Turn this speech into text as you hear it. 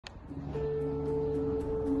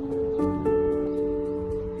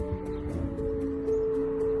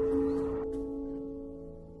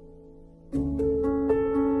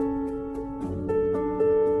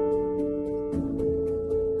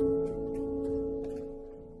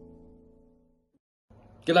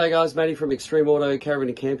G'day guys, Matty from Extreme Auto Caravan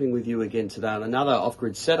and Camping with you again today on another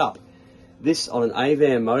off-grid setup. This on an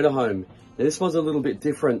Avan motorhome. Now this one's a little bit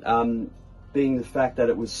different, being the fact that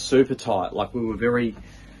it was super tight. Like we were very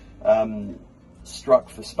struck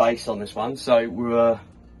for space on this one, so we were a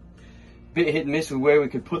bit hit and miss with where we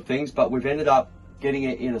could put things, but we've ended up getting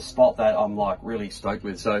it in a spot that I'm like really stoked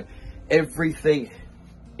with. So everything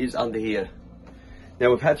is under here.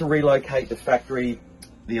 Now we've had to relocate the factory,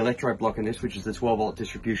 the electroblok in this, which is the 12-volt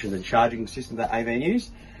distribution and charging system that Avan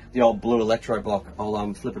used, the old blue electroblok.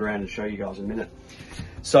 I'll flip it around and show you guys in a minute.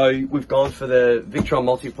 So we've gone for the Victron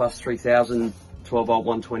Multiplus 3000 12-volt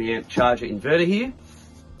 120 amp charger inverter here,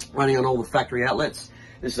 running on all the factory outlets.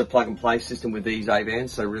 This is a plug and play system with these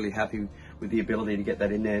Avans, so really happy with the ability to get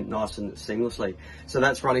that in there nice and seamlessly. So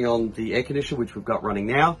that's running on the air conditioner, which we've got running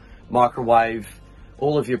now, microwave,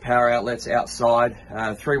 all of your power outlets outside.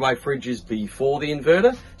 Three-way fridge is before the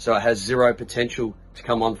inverter, so it has zero potential to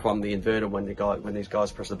come on from the inverter when these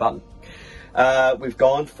guys press the button. We've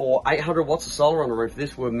gone for 800 watts of solar on the roof.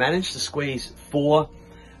 This we've managed to squeeze 4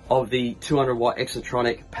 of the 200 watt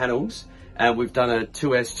exotronic panels, and we've done a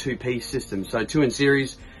 2S 2P system, so 2 in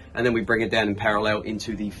series, and then we bring it down in parallel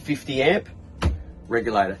into the 50 amp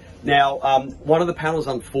regulator. Now, one of the panels,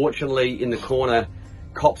 unfortunately, in the corner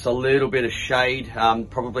cops a little bit of shade,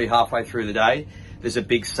 probably halfway through the day. There's a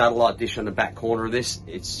big satellite dish on the back corner of this.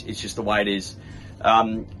 It's just the way it is.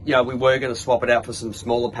 You know, we were going to swap it out for some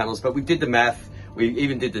smaller panels, but we did the math, we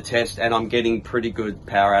even did the test, and I'm getting pretty good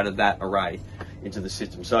power out of that array into the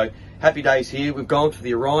system. So happy days here. We've gone for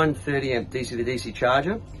the Orion 30 amp DC to DC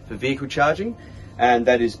charger for vehicle charging, and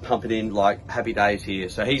that is pumping in like happy days here.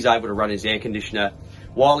 So he's able to run his air conditioner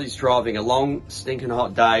while he's driving a long stinking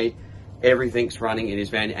hot day. Everything's running in his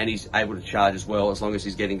van, and he's able to charge as well, as long as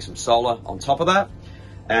he's getting some solar on top of that.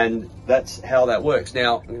 And that's how that works.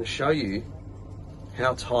 Now, I'm going to show you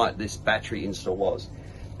how tight this battery install was.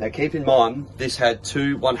 Now, keep in mind, this had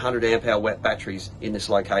 2 100 amp hour wet batteries in this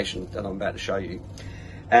location that I'm about to show you.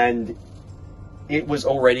 And it was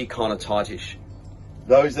already kind of tightish.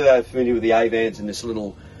 Those that are familiar with the Avans and this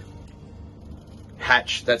little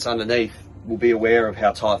hatch that's underneath will be aware of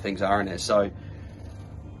how tight things are in there. So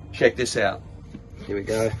check this out. Here we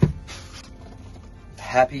go.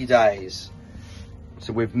 Happy days.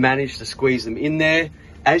 So we've managed to squeeze them in there.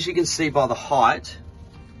 As you can see by the height,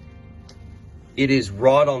 it is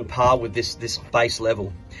right on par with this base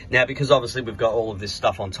level. Now, because obviously we've got all of this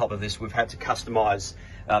stuff on top of this, we've had to customize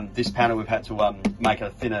this panel. We've had to make it a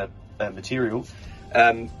thinner material.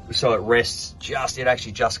 So it rests just, it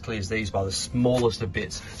actually just clears these by the smallest of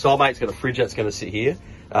bits. So our mate's got a fridge that's going to sit here.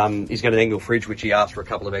 He's got an angle fridge, which he asked for a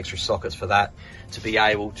couple of extra sockets for that to be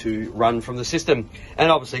able to run from the system. And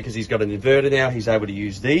obviously, because he's got an inverter now, he's able to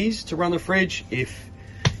use these to run the fridge. If,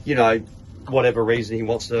 you know, whatever reason he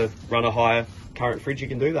wants to run a higher current fridge, you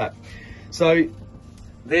can do that. So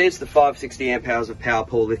there's the 560 amp hours of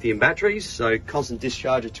PowerPool lithium batteries. So constant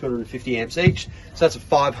discharge of 250 amps each. So that's a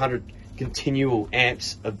 500 continual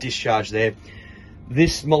amps of discharge there.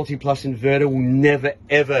 This Multiplus inverter will never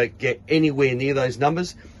ever get anywhere near those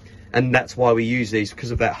numbers, and that's why we use these,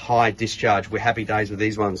 because of that high discharge. We're happy days with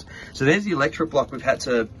these ones. So there's the electroblok. We've had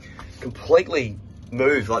to completely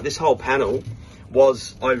move, like this whole panel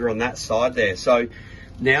was over on that side there. So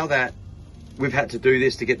now that we've had to do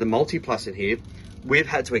this to get the Multiplus in here, we've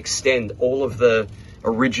had to extend all of the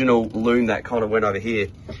original loom that kind of went over here.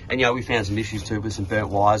 And yeah, we found some issues too with some burnt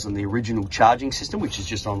wires on the original charging system, which is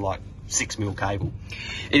just on like 6mm cable.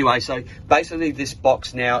 Anyway, so basically this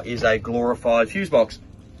box now is a glorified fuse box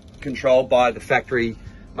controlled by the factory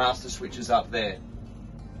master switches up there.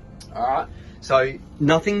 All right, so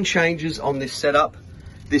nothing changes on this setup.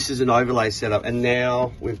 This is an overlay setup, and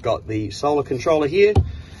now we've got the solar controller here,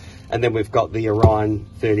 and then we've got the Orion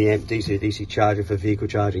 30 amp DC to DC charger for vehicle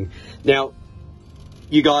charging. Now,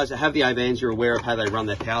 you guys that have the Avans, you're aware of how they run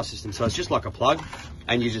their power system. So it's just like a plug,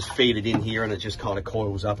 and you just feed it in here and it just kind of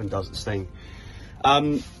coils up and does its thing.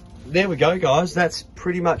 There we go, guys. That's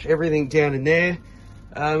pretty much everything down in there.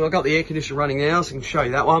 I've got the air conditioner running now, so I can show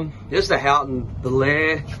you that one. There's the Houghton, the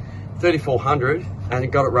Lair 3400, and it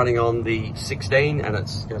got it running on the 16, and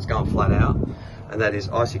it's going flat out, and that is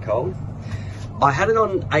icy cold. I had it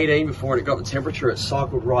on 18 before, and it got the temperature, it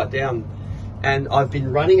cycled right down. And I've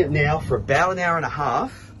been running it now for about an hour and a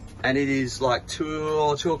half, and it is like 2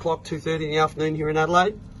 o'clock, 2:30 in the afternoon here in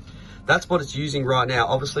Adelaide. That's what it's using right now.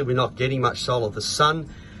 Obviously, we're not getting much solar. The sun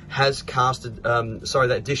has casted,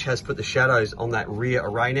 that dish has put the shadows on that rear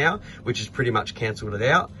array now, which has pretty much cancelled it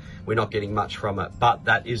out. We're not getting much from it, but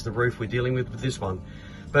that is the roof we're dealing with this one.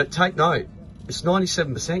 But take note, it's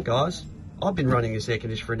 97%, guys. I've been running this air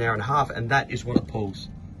conditioner for an hour and a half, and that is what it pulls.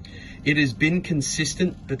 It has been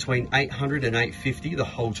consistent between 800 and 850 the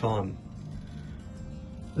whole time.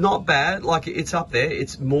 Not bad, like it's up there.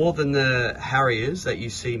 It's more than the Harriers that you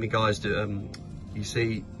see me guys do,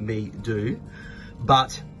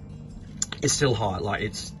 but it's still high. Like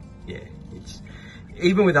it's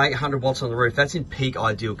even with 800 watts on the roof, that's in peak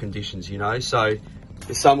ideal conditions, you know. So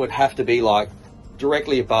the sun would have to be like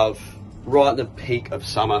directly above, right at the peak of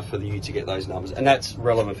summer for you to get those numbers, and that's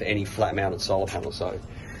relevant for any flat mounted solar panel. So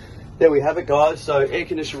there we have it, guys. So air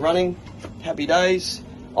conditioner running, happy days.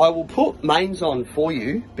 I will put mains on for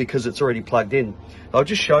you because it's already plugged in. I'll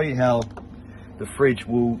just show you how the fridge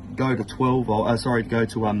will go to 12 volt, go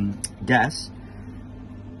to gas.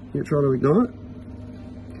 You're trying to ignite it?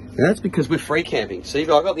 And that's because we're free camping. See, I've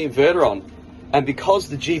got the inverter on, and because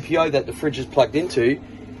the GPO that the fridge is plugged into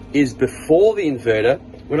is before the inverter,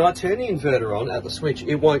 when I turn the inverter on at the switch,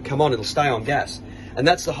 it won't come on, it'll stay on gas. And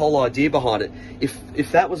that's the whole idea behind it.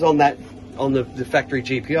 If that was on the factory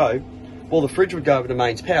GPO, well, the fridge would go over to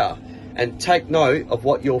mains power. And take note of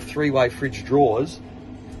what your three-way fridge draws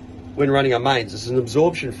when running on mains. It's an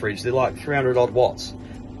absorption fridge. They're like 300 odd watts.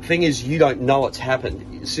 Thing is, you don't know what's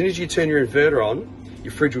happened. As soon as you turn your inverter on,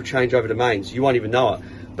 your fridge will change over to mains. You won't even know it.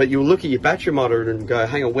 But you'll look at your battery monitor and go,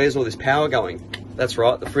 hang on, where's all this power going? That's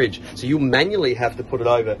right, the fridge. So you'll manually have to put it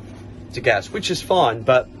over to gas, which is fine.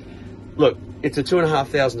 But look, it's a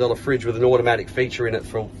 $2,500 fridge with an automatic feature in it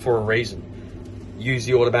for a reason. Use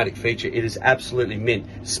the automatic feature. It is absolutely mint,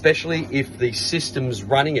 especially if the systems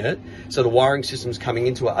running it, so the wiring systems coming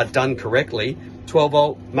into it, are done correctly, 12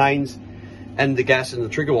 volt mains and the gas and the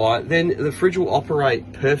trigger wire, then the fridge will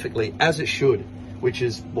operate perfectly as it should, which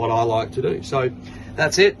is what I like to do. So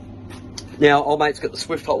that's it. Now, old mate's got the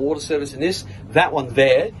Swift hot water service in this. That one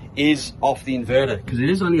there is off the inverter because it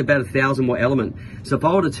is only about 1,000 watt element. So if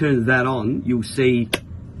I were to turn that on, you'll see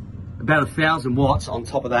about 1,000 watts on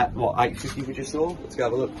top of that, what, 850 we just saw? Let's go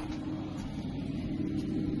have a look.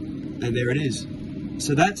 And there it is.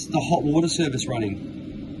 So that's the hot water service running,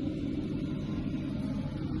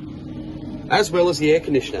 as well as the air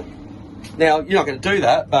conditioner. Now, you're not going to do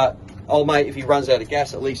that, but old mate, if he runs out of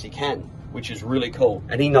gas, at least he can, which is really cool.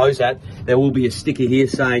 And he knows that. There will be a sticker here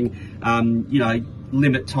saying, you know,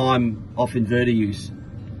 limit time off inverter use.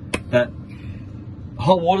 But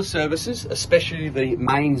hot water services, especially the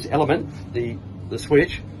mains element, the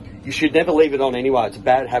switch, you should never leave it on anyway. It's a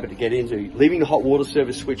bad habit to get into. Leaving the hot water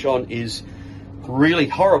service switch on is really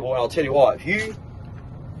horrible, and I'll tell you why. If you,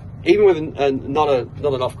 even with not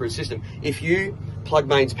an off-grid system, if you plug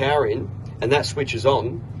mains power in and that switch is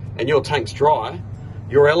on and your tank's dry,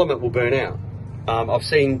 your element will burn out. I've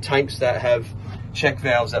seen tanks that have check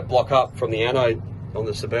valves that block up from the anode on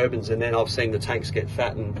the Suburbans, and then I've seen the tanks get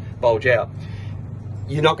fat and bulge out.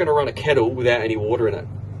 You're not going to run a kettle without any water in it.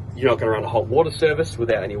 You're not going to run a hot water service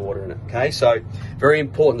without any water in it, okay? So very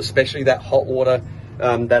important, especially that hot water,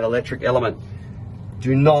 that electric element.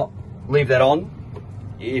 Do not leave that on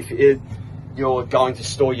if you're going to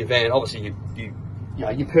store your van. Obviously,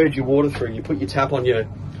 you purge your water through. You put your tap on your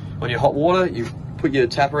hot water. You put your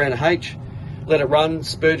tap around a H, let it run,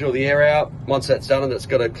 spurge all the air out. Once that's done and it's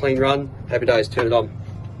got a clean run, happy days, turn it on.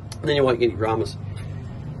 And then you won't get any dramas.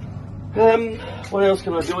 What else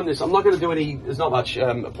can I do in this? I'm not going to do any, there's not much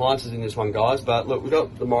appliances in this one, guys, but look, we've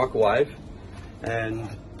got the microwave, and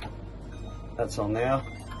that's on now.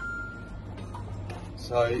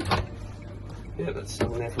 So, yeah, that's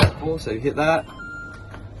on there from before, so you hit that.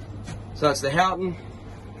 So that's the Houghton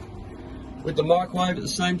with the microwave at the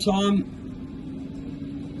same time.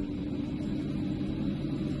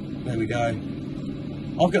 There we go.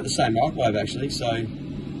 I've got the same microwave actually, so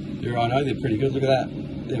there I know, they're pretty good, look at that.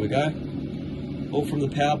 There we go. All from the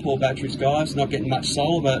PowerPool batteries, guys. Not getting much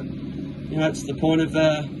solar, but you know, it's the point of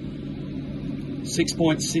 6.6,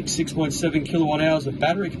 6.7 kilowatt hours of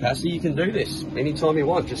battery capacity. You can do this anytime you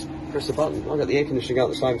want. Just press the button. I've got the air conditioning going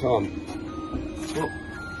at the same time. Oh,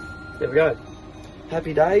 there we go.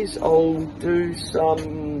 Happy days. I'll do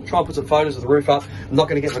some, try and put some photos of the roof up. I'm not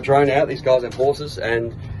going to get my drone out. These guys have horses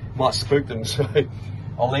and might spook them, so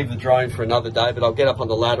I'll leave the drone for another day, but I'll get up on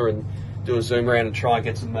the ladder and do a zoom around and try and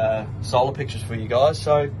get some solar pictures for you guys.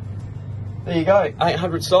 So there you go,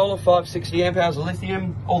 800 solar, 560 amp hours of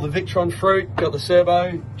lithium, all the Victron fruit, got the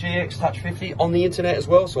Cerbo GX Touch 50 on the internet as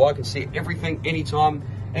well, so I can see everything, anytime,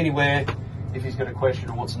 anywhere. If he's got a question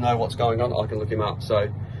or wants to know what's going on, I can look him up.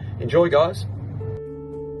 So enjoy, guys.